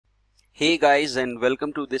Hey guys, and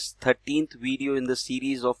welcome to this 13th video in the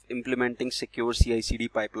series of implementing secure CI/CD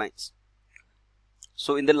pipelines.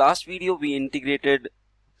 So in the last video we integrated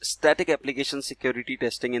static application security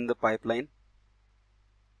testing in the pipeline,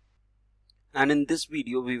 and in this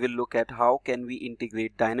video we will look at how can we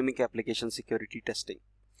integrate dynamic application security testing.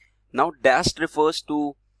 Now DAST refers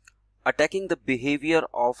to attacking the behavior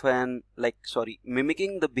of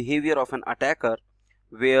mimicking the behavior of an attacker,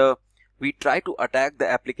 where we try to attack the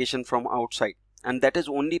application from outside, and that is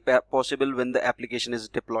only possible when the application is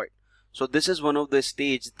deployed. So this is one of the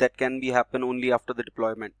stages that can be happen only after the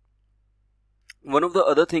deployment. One of the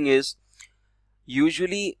other thing is,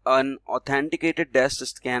 usually an authenticated DAST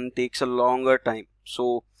scan takes a longer time,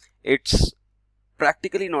 so it's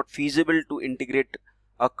practically not feasible to integrate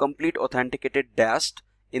a complete authenticated DAST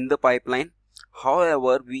in the pipeline.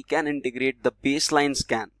 However, we can integrate the baseline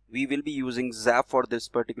scan. We will be using ZAP for this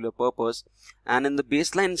particular purpose, and in the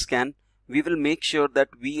baseline scan we will make sure that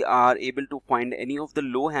we are able to find any of the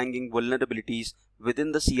low-hanging vulnerabilities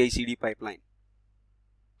within the CI/CD pipeline.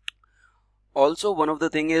 Also, one of the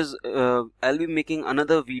thing is, I'll be making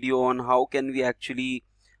another video on how can we actually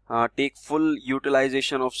take full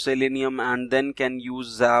utilization of Selenium and then can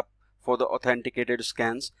use ZAP for the authenticated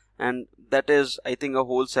scans, and that is, I think, a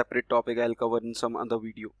whole separate topic I'll cover in some other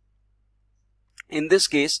video. In this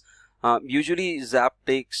case, usually ZAP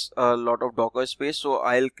takes a lot of Docker space, so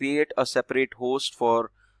I'll create a separate host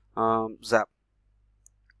for ZAP.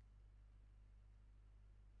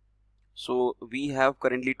 So we have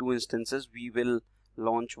currently 2 instances. We will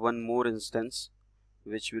launch one more instance,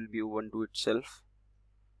 which will be Ubuntu itself,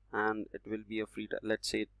 and it will be a free, let's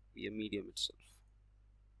say it be a medium itself.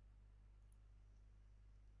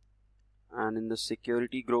 And in the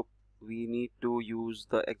security group we need to use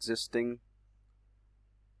the existing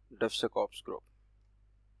DevSecOps group.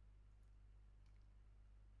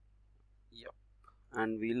 Yep.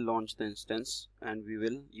 And we'll launch the instance and we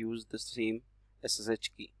will use the same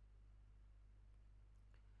SSH key.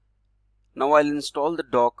 Now I'll install the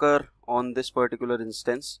Docker on this particular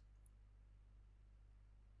instance.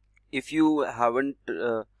 If you haven't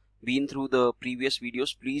been through the previous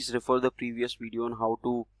videos, please refer the previous video on how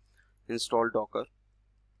to install Docker.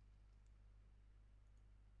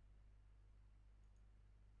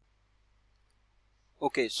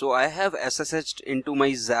 Okay, so I have SSH'd into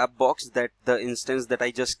my ZAP box, that the instance that I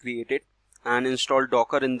just created, and installed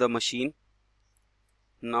Docker in the machine.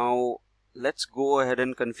 Now let's go ahead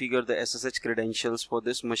and configure the SSH credentials for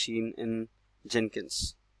this machine in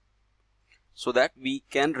Jenkins, so that we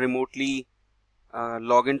can remotely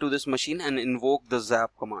log into this machine and invoke the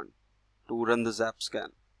ZAP command to run the ZAP scan.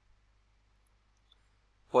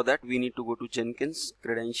 For that we need to go to Jenkins,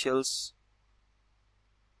 credentials,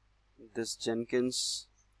 this Jenkins,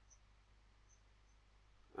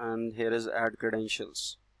 and here is add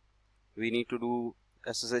credentials. We need to do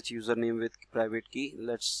SSH username with private key.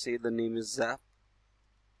 Let's say the name is ZAP.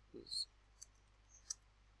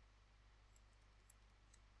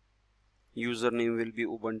 Username will be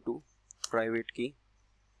Ubuntu, private key,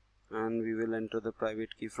 and we will enter the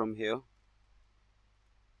private key from here,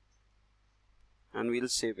 and we'll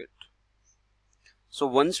save it. So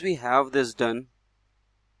once we have this done,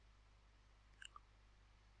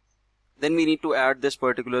 then we need to add this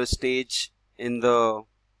particular stage in the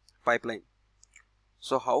pipeline.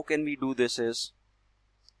 So how can we do this is,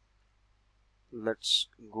 let's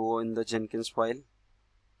go in the Jenkins file,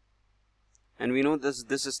 and we know this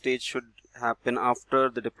stage should happen after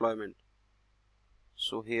the deployment.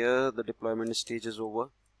 So here the deployment stage is over.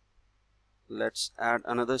 Let's add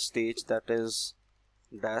another stage, that is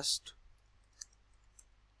DAST.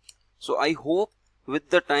 So I hope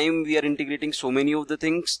with the time we are integrating so many of the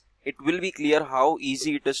things, it will be clear how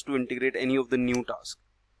easy it is to integrate any of the new tasks.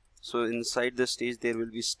 So inside the stage there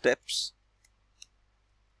will be steps,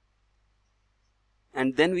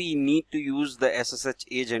 and then we need to use the SSH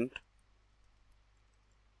agent,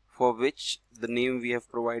 for which the name we have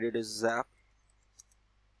provided is ZAP.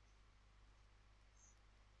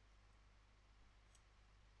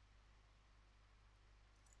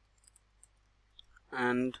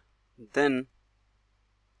 And then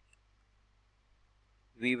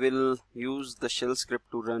we will use the shell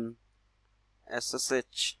script to run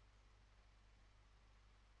SSH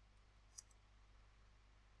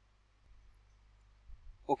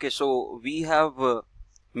Okay, so we have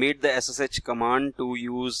made the SSH command to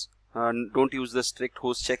use don't use the strict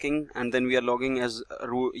host checking, and then we are logging as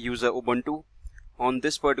user Ubuntu on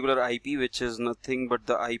this particular IP, which is nothing but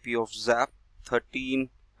the IP of ZAP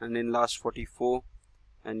 13 and in last 44,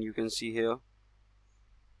 and you can see here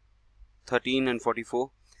 13 and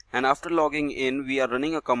 44, and after logging in we are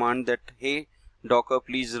running a command that, hey Docker,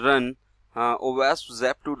 please run OWASP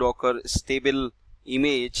zap to Docker stable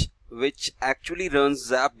image, which actually runs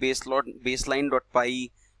zap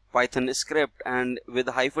baseline.py Python script, and with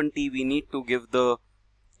 -t we need to give the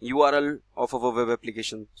URL of our web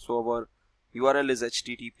application. So our URL is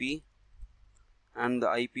HTTP and the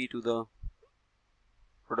IP to the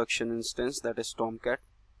production instance, that is Tomcat,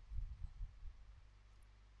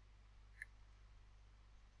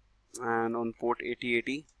 and on port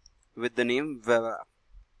 8080 with the name web app.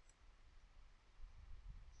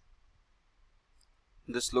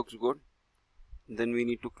 This looks good. Then we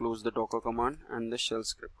need to close the Docker command and the shell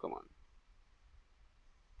script command.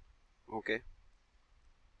 Okay.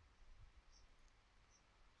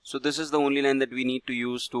 So this is the only line that we need to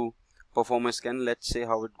use to perform a scan. Let's see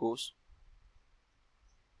how it goes.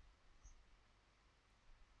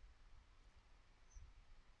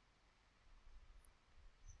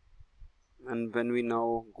 And when we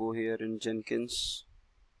now go here in Jenkins,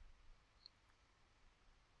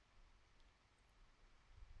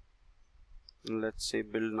 let's say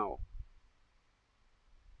build now,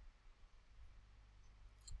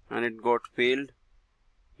 and it got failed,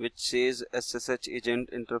 which says SSH agent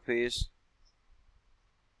interface.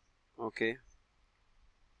 Okay,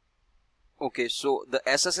 so the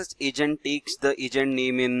SSH agent takes the agent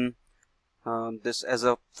name in this as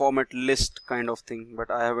a format list kind of thing, but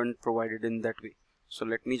I haven't provided in that way. So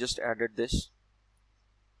let me just added this,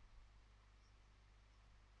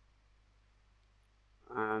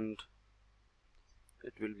 and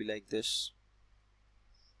it will be like this.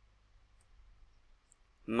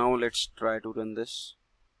 Now let's try to run this.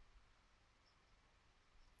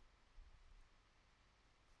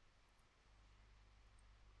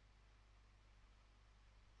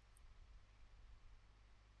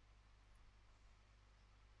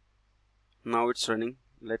 Now it's running.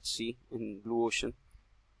 Let's see in Blue Ocean.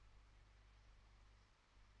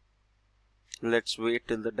 Let's wait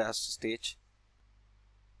till the DAST stage.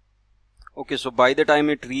 Okay, so by the time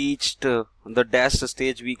it reached the DAST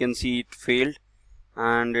stage, we can see it failed,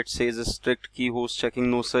 and it says a strict key host checking,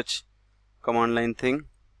 no such command line thing.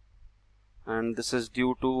 And this is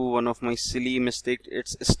due to one of my silly mistakes.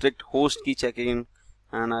 It's strict host key checking,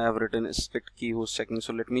 and I have written strict key host checking.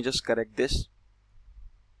 So let me just correct this.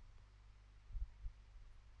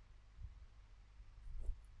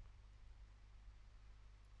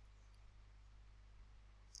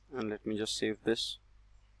 And let me just save this,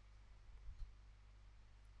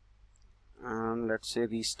 and let's say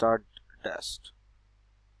restart DAST.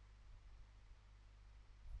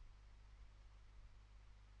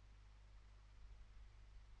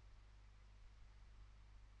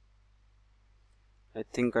 I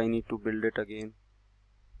think I need to build it again.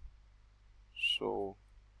 So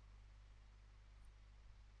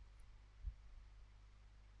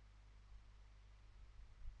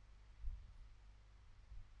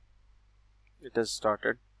it has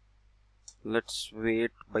started. Let's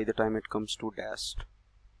wait by the time it comes to DAST.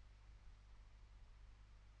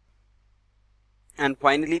 And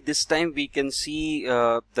finally this time we can see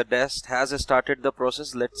the DAST has started the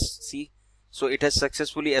process. Let's see. So it has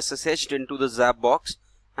successfully SSH'd into the ZAP box,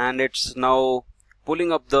 and it's now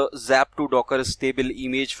pulling up the ZAP to Docker stable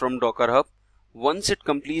image from Docker Hub. Once it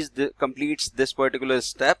completes this particular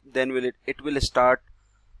step, then it will start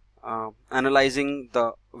analyzing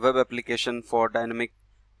the web application for dynamic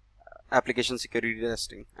application security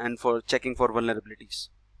testing and for checking for vulnerabilities.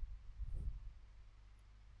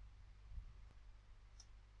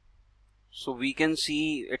 So we can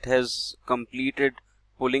see it has completed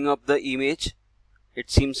pulling up the image.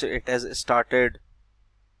 It seems it has started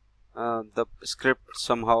the script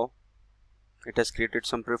somehow. It has created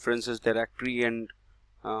some preferences directory, and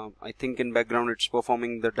I think in background it's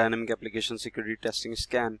performing the dynamic application security testing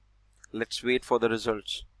scan. Let's wait for the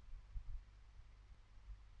results.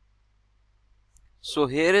 So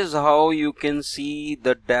here is how you can see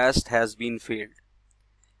the DAST has been failed.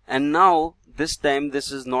 And now this time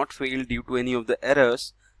this is not failed due to any of the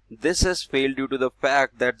errors. This has failed due to the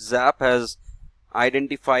fact that ZAP has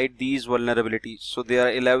identified these vulnerabilities. So there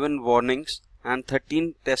are 11 warnings and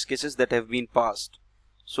 13 test cases that have been passed.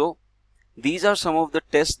 So these are some of the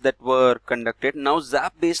tests that were conducted. Now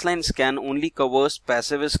ZAP baseline scan only covers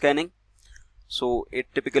passive scanning. So it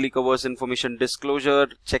typically covers information disclosure,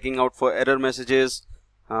 checking out for error messages,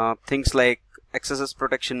 things like XSS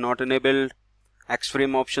protection not enabled,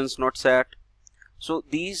 X-frame options not set. So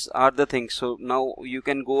these are the things. So now you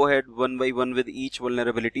can go ahead one by one with each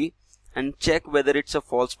vulnerability and check whether it's a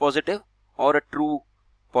false positive or a true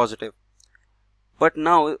positive. But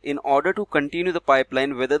now in order to continue the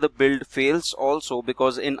pipeline, whether the build fails also,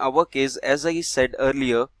 because in our case, as I said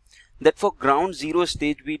earlier, that for ground zero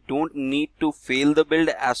stage we don't need to fail the build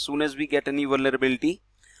as soon as we get any vulnerability,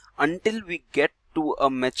 until we get to a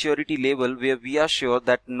maturity level where we are sure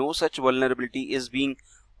that no such vulnerability is being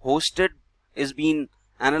hosted, is being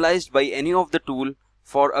analyzed by any of the tool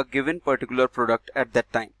for a given particular product at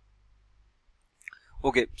that time.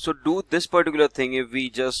 Okay, so do this particular thing. If we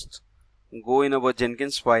just go in our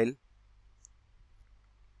Jenkins file,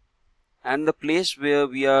 and the place where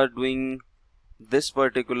we are doing this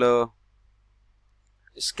particular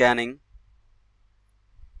scanning,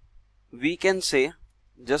 we can say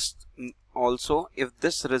just also if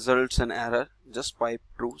this results an error, just pipe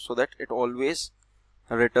true, so that it always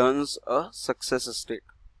returns a success state,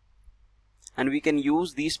 and we can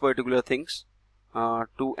use these particular things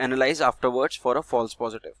to analyze afterwards for a false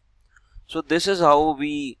positive. So this is how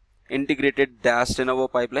we integrated DAST in our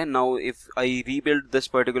pipeline. Now if I rebuild this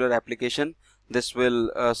particular application, this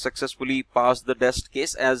will successfully pass the test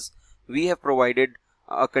case, as we have provided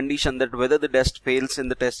a condition that whether the DAST fails in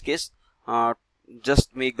the test case,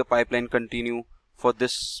 just make the pipeline continue for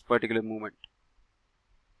this particular moment.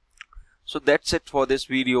 So that's it for this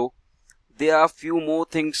video. There are few more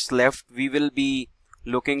things left. We will be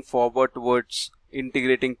looking forward towards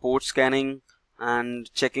integrating port scanning and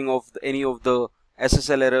checking of any of the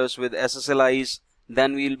SSL errors with SSLIs.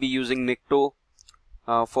 Then we will be using Nikto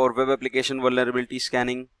for web application vulnerability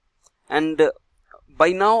scanning. And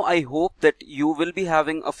by now I hope that you will be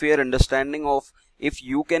having a fair understanding of if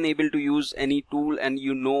you can able to use any tool and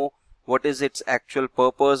you know what is its actual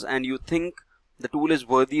purpose, and you think the tool is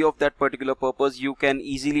worthy of that particular purpose, you can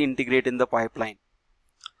easily integrate in the pipeline.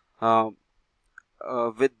 But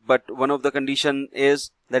one of the condition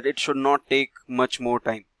is that it should not take much more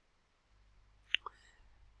time.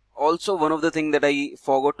 Also, one of the thing that I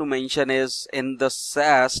forgot to mention is in the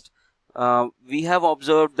SAST, we have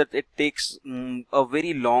observed that it takes a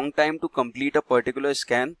very long time to complete a particular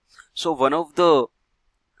scan. So one of the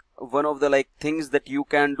like things that you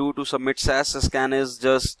can do to submit SAST scan is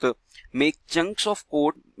just make chunks of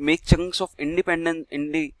code, make chunks of independent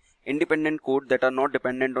code that are not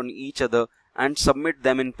dependent on each other, and submit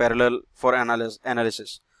them in parallel for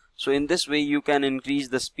analysis. So in this way you can increase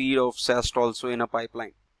the speed of SAST also in a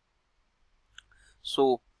pipeline.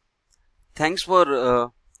 So thanks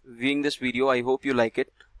for viewing this video. I hope you like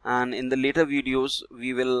it, and in the later videos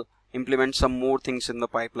we will implement some more things in the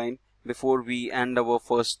pipeline before we end our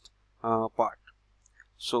first part.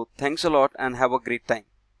 So thanks a lot and have a great time.